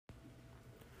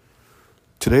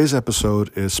Today's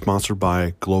episode is sponsored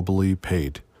by Globally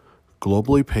Paid.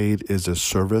 Globally Paid is a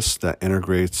service that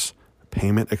integrates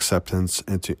payment acceptance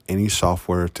into any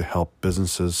software to help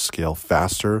businesses scale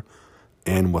faster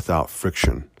and without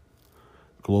friction.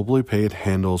 Globally Paid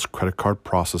handles credit card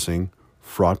processing,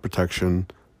 fraud protection,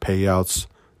 payouts,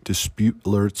 dispute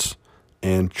alerts,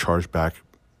 and chargeback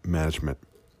management.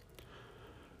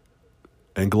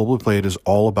 And Globally Paid is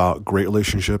all about great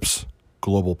relationships,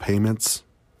 global payments,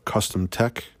 custom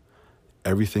tech.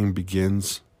 Everything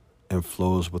begins and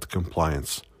flows with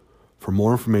compliance. For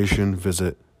more information,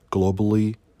 visit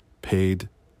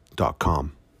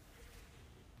globallypaid.com.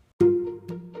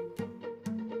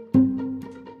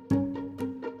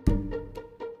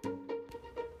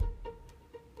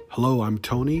 Hello, I'm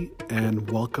Tony, and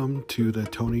welcome to the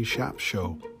Tony Schaap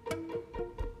Show.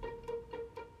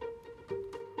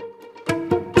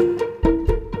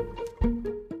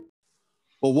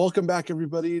 Well, welcome back,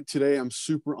 everybody. Today, I'm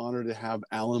super honored to have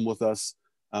Alan with us.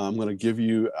 I'm going to give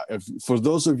you, for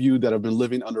those of you that have been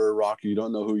living under a rock, you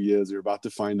don't know who he is, you're about to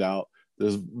find out.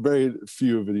 There's very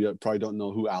few of you that probably don't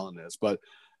know who Alan is, but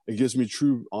it gives me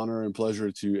true honor and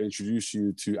pleasure to introduce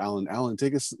you to Alan. Alan,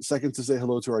 take a second to say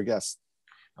hello to our guests.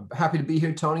 I'm happy to be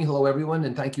here, Tony. Hello, everyone,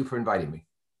 and thank you for inviting me.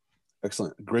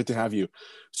 Excellent. Great to have you.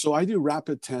 So I do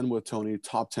rapid 10 with Tony,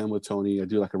 top 10 with Tony. I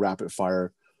do like a rapid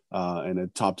fire and a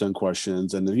top 10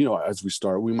 questions. And then, as we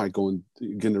start, we might go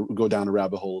down a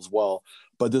rabbit hole as well.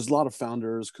 But there's a lot of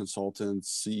founders, consultants,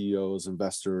 CEOs,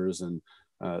 investors, and,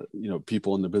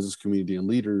 people in the business community and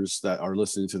leaders that are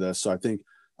listening to this. So I think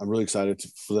I'm really excited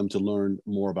for them to learn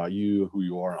more about you, who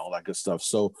you are, and all that good stuff.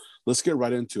 So let's get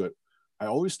right into it. I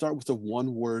always start with the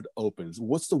one word opens.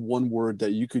 What's the one word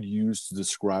that you could use to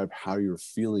describe how you're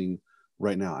feeling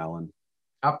right now, Alan?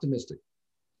 Optimistic.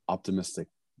 Optimistic.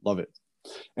 Love it.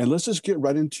 And let's just get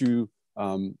right into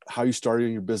how you started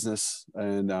in your business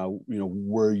and,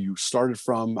 where you started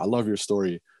from. I love your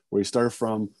story, where you started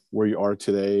from, where you are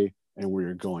today, and where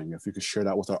you're going. If you could share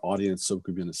that with our audience so we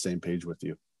could be on the same page with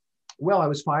you. Well, I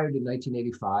was fired in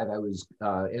 1985. I was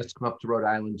asked to come up to Rhode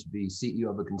Island to be CEO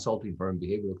of a consulting firm,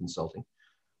 behavioral consulting.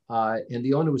 And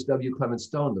the owner was W. Clement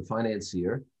Stone, the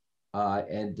financier.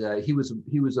 He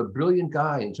was a brilliant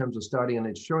guy in terms of starting an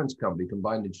insurance company,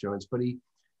 combined insurance, but he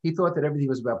thought that everything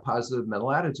was about positive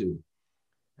mental attitude.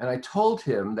 And I told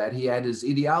him that he had his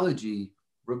ideology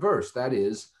reversed. That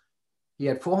is, he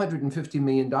had $450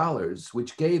 million,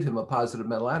 which gave him a positive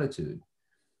mental attitude.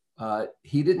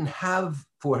 He didn't have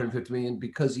 $450 million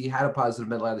because he had a positive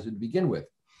mental attitude to begin with.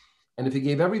 And if he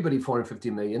gave everybody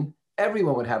 $450 million,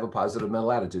 everyone would have a positive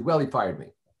mental attitude. Well, he fired me.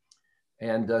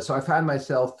 And so I found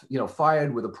myself,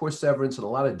 fired with a poor severance and a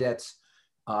lot of debts.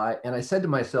 And I said to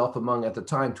myself, among, at the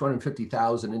time,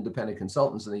 250,000 independent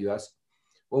consultants in the US,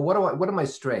 well, what are my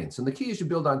strengths? And the key is you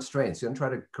build on strengths. You don't try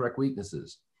to correct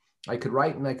weaknesses. I could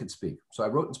write and I could speak. So I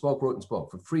wrote and spoke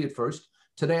for free at first.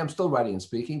 Today, I'm still writing and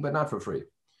speaking, but not for free.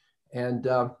 And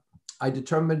I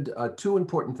determined two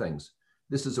important things.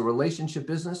 This is a relationship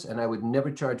business, and I would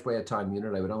never charge by a time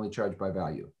unit. I would only charge by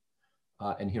value.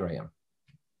 And here I am.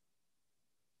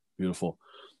 Beautiful.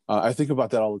 I think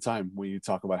about that all the time when you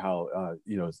talk about how,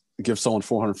 give someone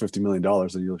 $450 million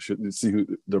and you should see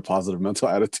their positive mental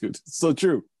attitude. It's so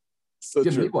true. So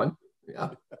Give true. me one. Yeah.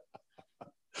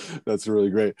 That's really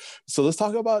great. So let's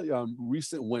talk about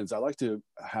recent wins. I'd like to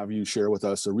have you share with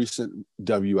us a recent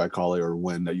W, I call it, or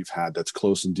win that you've had that's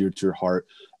close and dear to your heart,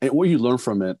 and what you learned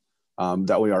from it.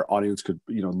 That way our audience could,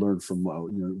 learn from,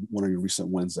 one of your recent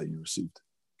wins that you received.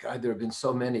 God, there have been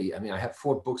so many. I mean, I have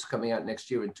 4 books coming out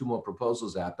next year and 2 more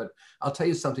proposals out, but I'll tell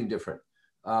you something different.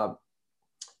 I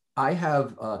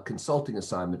have a consulting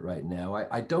assignment right now.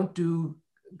 I don't do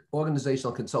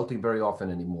organizational consulting very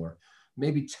often anymore,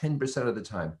 maybe 10% of the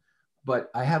time, but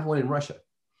I have one in Russia.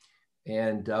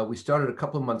 And we started a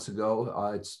couple of months ago.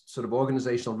 It's sort of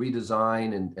organizational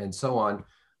redesign and so on.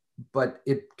 But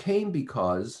it came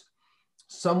because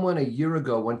someone a year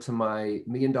ago went to my $1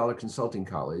 Million Consulting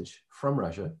College from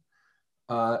Russia.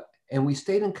 And we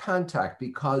stayed in contact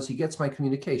because he gets my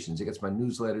communications. He gets my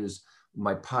newsletters,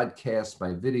 my podcasts,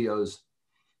 my videos.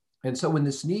 And so when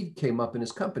this need came up in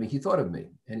his company, he thought of me.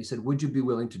 And he said, would you be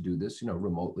willing to do this,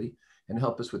 remotely and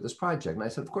help us with this project? And I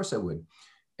said, of course I would.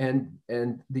 And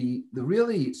the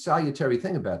really salutary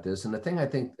thing about this, and the thing I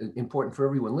think important for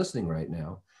everyone listening right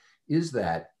now, is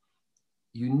that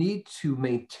you need to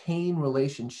maintain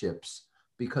relationships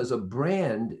because a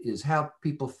brand is how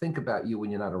people think about you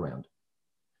when you're not around.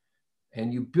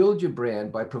 And you build your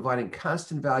brand by providing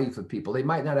constant value for people. They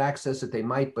might not access it, they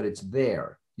might, but it's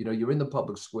there. You're in the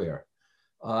public square.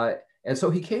 And so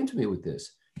he came to me with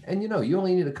this. And you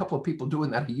only need a couple of people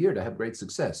doing that a year to have great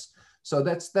success. So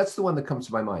that's the one that comes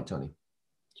to my mind, Tony.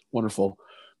 Wonderful.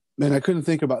 Man, I couldn't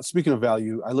think about, speaking of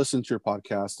value, I listened to your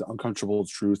podcast, The Uncomfortable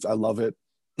Truth. I love it.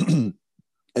 And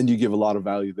you give a lot of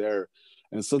value there.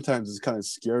 And sometimes it's kind of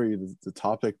scary, the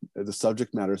topic, the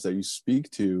subject matters that you speak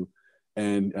to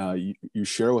and you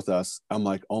share with us. I'm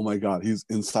like, oh my God, he's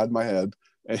inside my head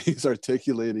and he's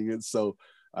articulating it. So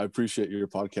I appreciate your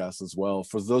podcast as well.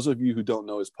 For those of you who don't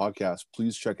know his podcast,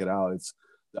 please check it out. It's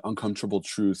The Uncomfortable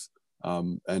Truth.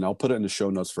 And I'll put it in the show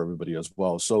notes for everybody as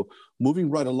well. So moving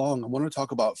right along, I want to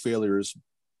talk about failures.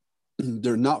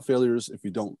 They're not failures if you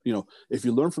don't, if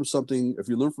you learn from something, if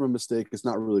you learn from a mistake, it's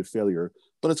not really a failure,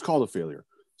 but it's called a failure.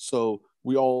 So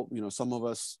we all, some of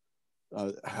us,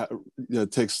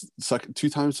 it takes 2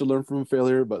 times to learn from a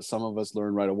failure, but some of us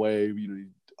learn right away,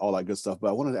 all that good stuff. But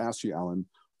I wanted to ask you, Alan,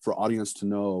 for audience to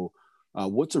know,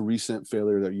 what's a recent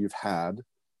failure that you've had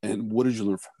and what did you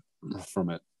learn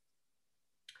from it?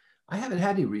 I haven't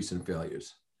had any recent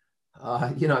failures. I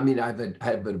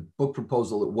have a book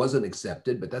proposal that wasn't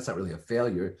accepted, but that's not really a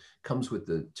failure. It comes with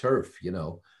the turf,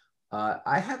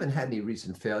 I haven't had any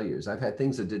recent failures. I've had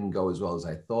things that didn't go as well as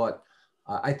I thought.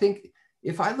 I think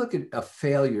if I look at a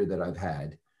failure that I've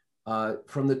had,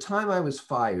 from the time I was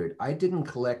fired, I didn't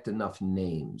collect enough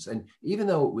names. And even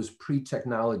though it was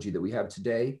pre-technology that we have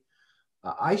today,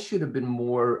 I should have been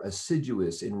more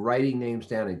assiduous in writing names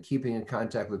down and keeping in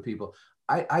contact with people.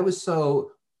 I was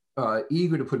so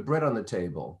eager to put bread on the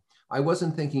table. I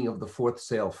wasn't thinking of the 4th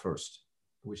sale first,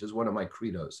 which is one of my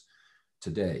credos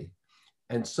today.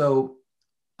 And so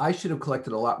I should have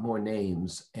collected a lot more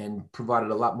names and provided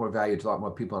a lot more value to a lot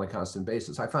more people on a constant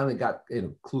basis. I finally got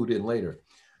clued in later.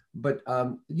 But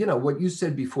what you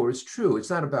said before is true. It's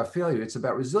not about failure, it's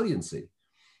about resiliency.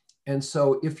 And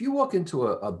so if you walk into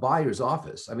a buyer's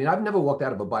office, I've never walked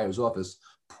out of a buyer's office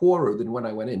poorer than when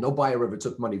I went in. No buyer ever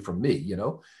took money from me,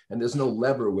 and there's no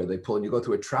lever where they pull and you go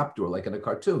through a trap door like in a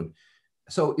cartoon.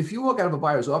 So if you walk out of a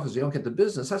buyer's office, you don't get the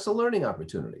business, that's a learning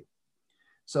opportunity.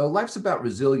 So life's about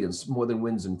resilience more than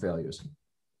wins and failures.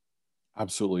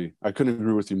 Absolutely. I couldn't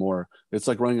agree with you more. It's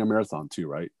like running a marathon too,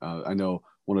 right? I know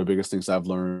one of the biggest things I've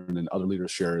learned and other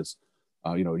leaders share is,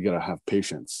 you got to have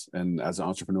patience. And as an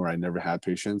entrepreneur, I never had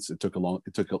patience. It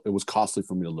was costly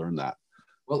for me to learn that.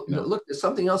 Well, look, there's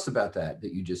something else about that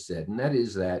you just said, and that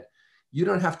is that you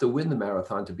don't have to win the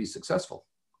marathon to be successful.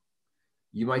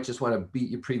 You might just want to beat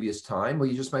your previous time, or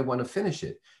you just might want to finish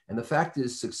it. And the fact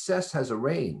is, success has a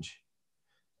range,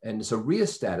 and it's a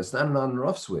rheostat. It's not an on and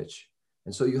off switch.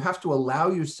 And so you have to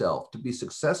allow yourself to be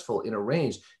successful in a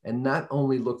range and not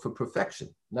only look for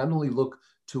perfection, not only look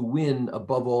to win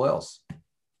above all else.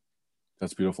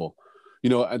 That's beautiful.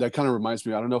 That kind of reminds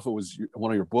me, I don't know if it was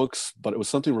one of your books, but it was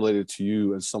something related to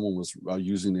you and someone was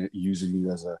using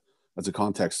you as a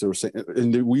context. They were saying,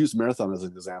 and we used marathon as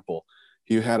an example.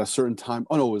 He had a certain time.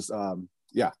 Oh no, it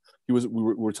was, we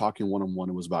were talking one-on-one.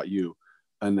 It was about you.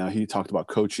 And he talked about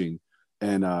coaching.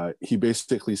 And he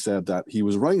basically said that he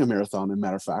was running a marathon. As a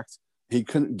matter of fact, he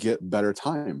couldn't get better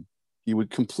time. He would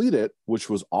complete it, which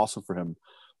was awesome for him.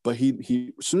 But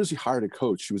he as soon as he hired a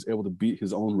coach, he was able to beat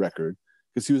his own record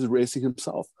because he was racing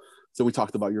himself. So we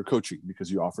talked about your coaching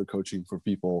because you offer coaching for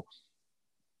people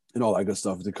and all that good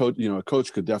stuff. The coach, a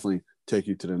coach could definitely take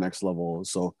you to the next level.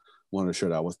 So wanted to share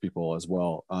that with people as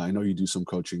well. I know you do some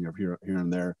coaching here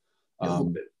and there.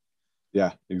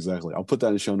 Yeah, exactly. I'll put that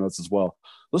in the show notes as well.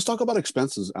 Let's talk about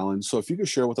expenses, Alan. So if you could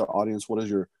share with our audience, what is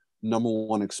your number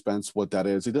one expense, what that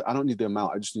is? I don't need the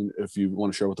amount. I just need, if you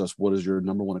want to share with us, what is your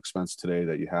number one expense today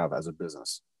that you have as a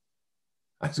business?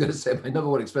 I was going to say my number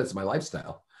one expense is my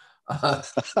lifestyle. I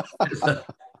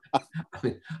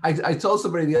told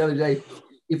somebody the other day,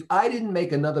 if I didn't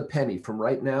make another penny from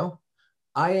right now,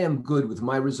 I am good with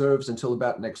my reserves until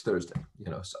about next Thursday,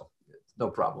 so no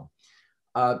problem.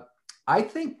 I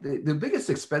think the biggest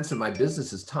expense in my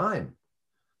business is time.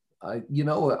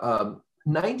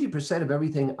 90% of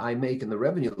everything I make in the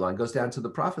revenue line goes down to the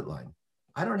profit line.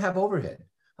 I don't have overhead.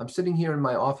 I'm sitting here in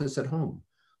my office at home.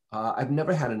 I've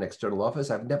never had an external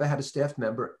office. I've never had a staff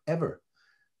member ever.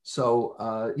 So,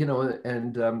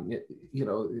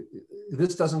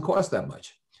 this doesn't cost that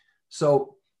much.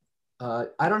 So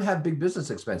I don't have big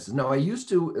business expenses. Now I used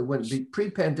to,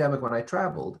 pre-pandemic when I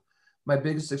traveled, my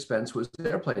biggest expense was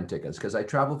airplane tickets because I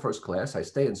travel first class, I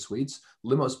stay in suites,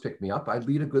 limos pick me up, I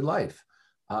lead a good life.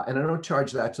 And I don't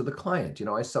charge that to the client.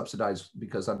 I subsidize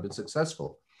because I've been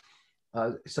successful.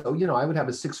 So I would have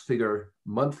a 6-figure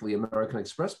monthly American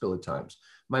Express bill at times.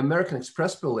 My American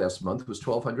Express bill last month was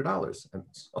 $1,200. And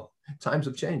so times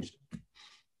have changed.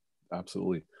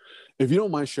 Absolutely. If you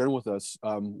don't mind sharing with us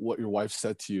what your wife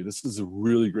said to you, this is a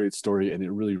really great story and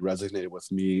it really resonated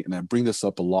with me. And I bring this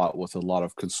up a lot with a lot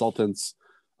of consultants,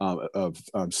 of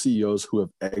CEOs who have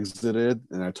exited.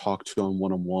 And I talked to them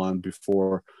one-on-one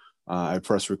before I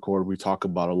press record. We talk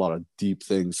about a lot of deep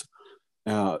things.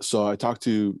 So I talked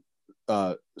to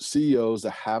CEOs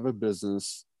that have a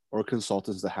business or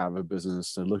consultants that have a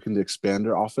business and looking to expand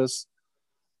their office,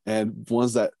 and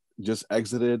ones that just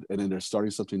exited and then they're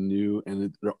starting something new,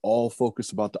 and they're all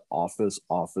focused about the office.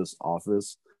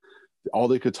 All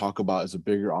they could talk about is a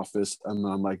bigger office. And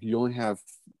I'm like, you only have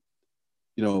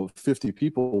 50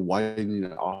 people. Why do you need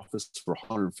an office for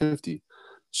 150?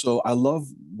 So I love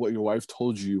what your wife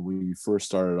told you when you first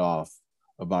started off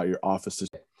about your office.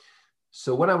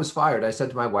 So when I was fired, I said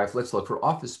to my wife, let's look for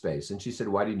office space. And she said,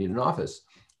 why do you need an office?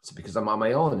 I said, because I'm on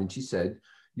my own. And she said,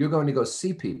 you're going to go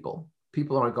see people.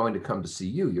 People aren't going to come to see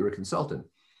you. You're a consultant.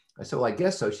 I said, well, I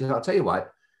guess so. She said, I'll tell you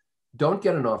what, don't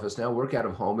get an office now, work out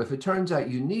of home. If it turns out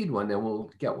you need one, then we'll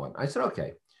get one. I said,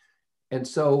 okay. And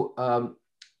so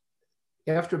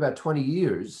after about 20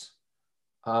 years,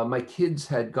 my kids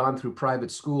had gone through private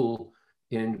school,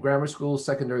 in grammar school,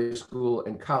 secondary school,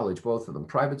 and college, both of them,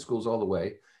 private schools all the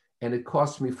way. And it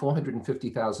cost me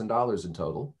 $450,000 in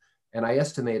total. And I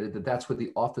estimated that that's what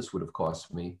the office would have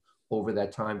cost me over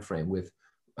that time frame, with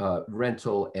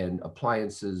rental and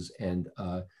appliances and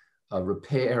a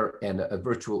repair and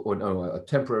a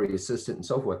temporary assistant and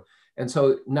so forth. And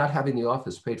so not having the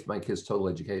office paid for my kids' total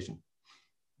education.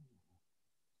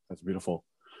 That's beautiful.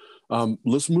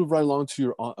 Let's move right along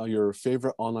to your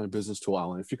favorite online business tool,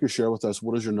 Alan. If you could share with us,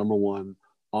 what is your number one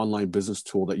online business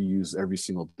tool that you use every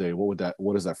single day?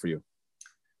 What is that for you?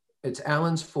 It's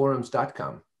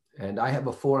alansforums.com. And I have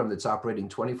a forum that's operating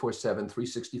 24/7,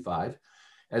 365.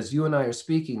 As you and I are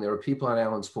speaking, there are people on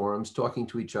Alan's forums talking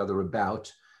to each other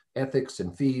about ethics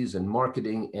and fees and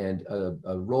marketing and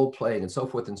role playing and so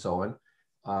forth and so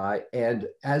on. And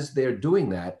as they're doing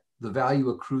that, the value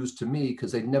accrues to me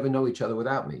because they'd never know each other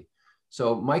without me.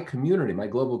 So my community, my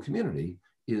global community,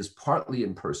 is partly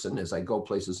in person as I go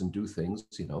places and do things,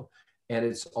 and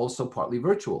it's also partly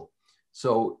virtual.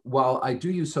 So while I do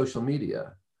use social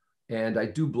media and I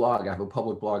do blog, I have a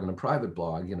public blog and a private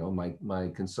blog, my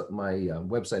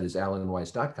website is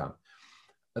alanweiss.com.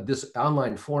 This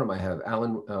online forum I have,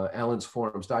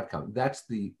 alansforums.com, that's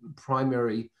the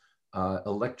primary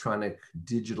electronic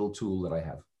digital tool that I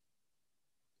have.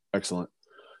 Excellent.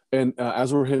 And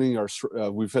as we're hitting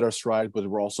we've hit our stride, but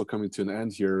we're also coming to an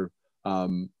end here.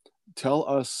 Tell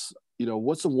us,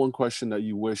 what's the one question that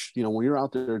you wish, when you're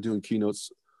out there doing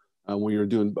keynotes, when you're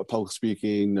doing public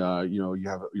speaking,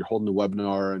 you're holding a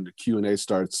webinar and the Q&A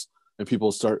starts and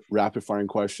people start rapid firing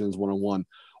questions one-on-one.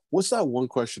 What's that one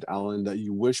question, Alan, that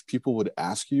you wish people would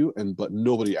ask you but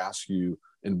nobody asks you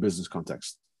in business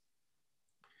context?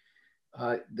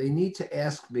 They need to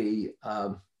ask me,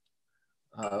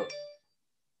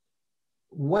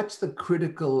 what's the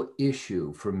critical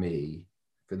issue for me,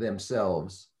 for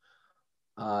themselves,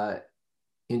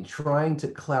 in trying to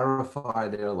clarify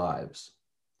their lives?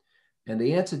 And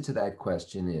the answer to that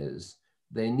question is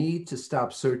they need to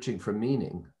stop searching for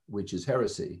meaning, which is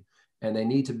heresy, and they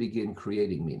need to begin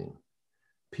creating meaning.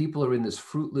 People are in this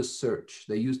fruitless search.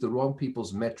 They use the wrong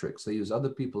people's metrics. They use other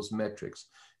people's metrics.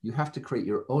 You have to create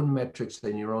your own metrics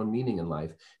and your own meaning in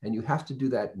life, and you have to do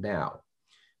that now.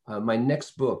 My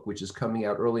next book, which is coming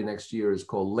out early next year, is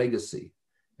called Legacy,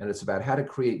 and it's about how to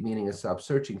create meaning and stop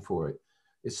searching for it.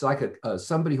 It's like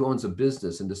somebody who owns a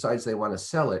business and decides they want to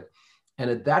sell it, and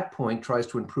at that point tries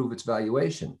to improve its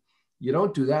valuation. You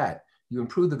don't do that. You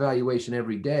improve the valuation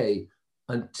every day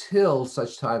until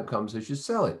such time comes as you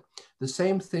sell it. The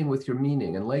same thing with your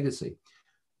meaning and legacy.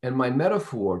 And my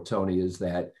metaphor, Tony, is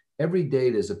that every day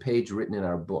there's a page written in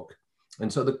our book.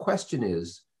 And so the question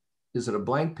is it a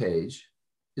blank page?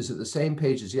 Is it the same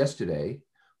page as yesterday?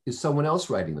 Is someone else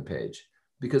writing the page?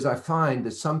 Because I find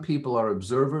that some people are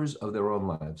observers of their own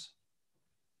lives.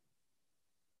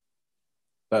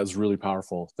 That is really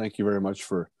powerful. Thank you very much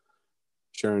for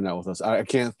sharing that with us. I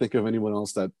can't think of anyone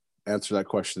else that answered that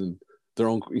question their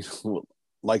own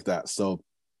like that. So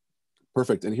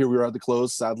perfect. And here we are at the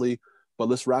close, sadly, but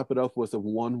let's wrap it up with a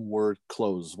one-word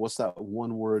close. What's that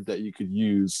one word that you could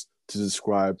use to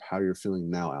describe how you're feeling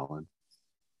now, Alan?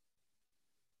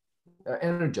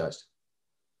 Energized.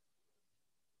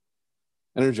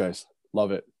 Energized.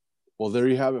 Love it. Well, there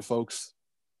you have it, folks.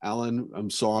 Alan, I'm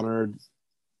so honored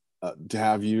to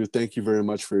have you. Thank you very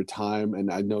much for your time.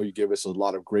 And I know you gave us a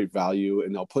lot of great value,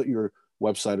 and I'll put your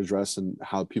website address and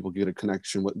how people get a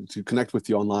connection to connect with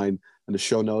you online in the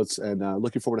show notes. And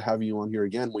looking forward to having you on here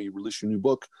again when you release your new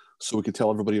book so we can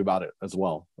tell everybody about it as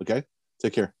well. Okay.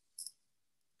 Take care.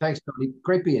 Thanks, Tony.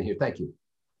 Great being here. Thank you.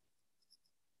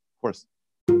 Of course.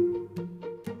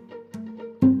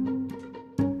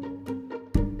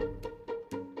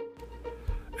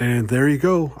 And there you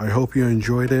go. I hope you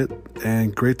enjoyed it,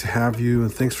 and great to have you,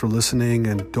 and thanks for listening,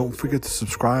 and don't forget to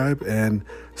subscribe and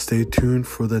stay tuned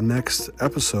for the next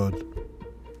episode.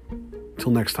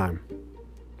 Till next time,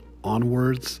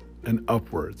 onwards and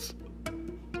upwards.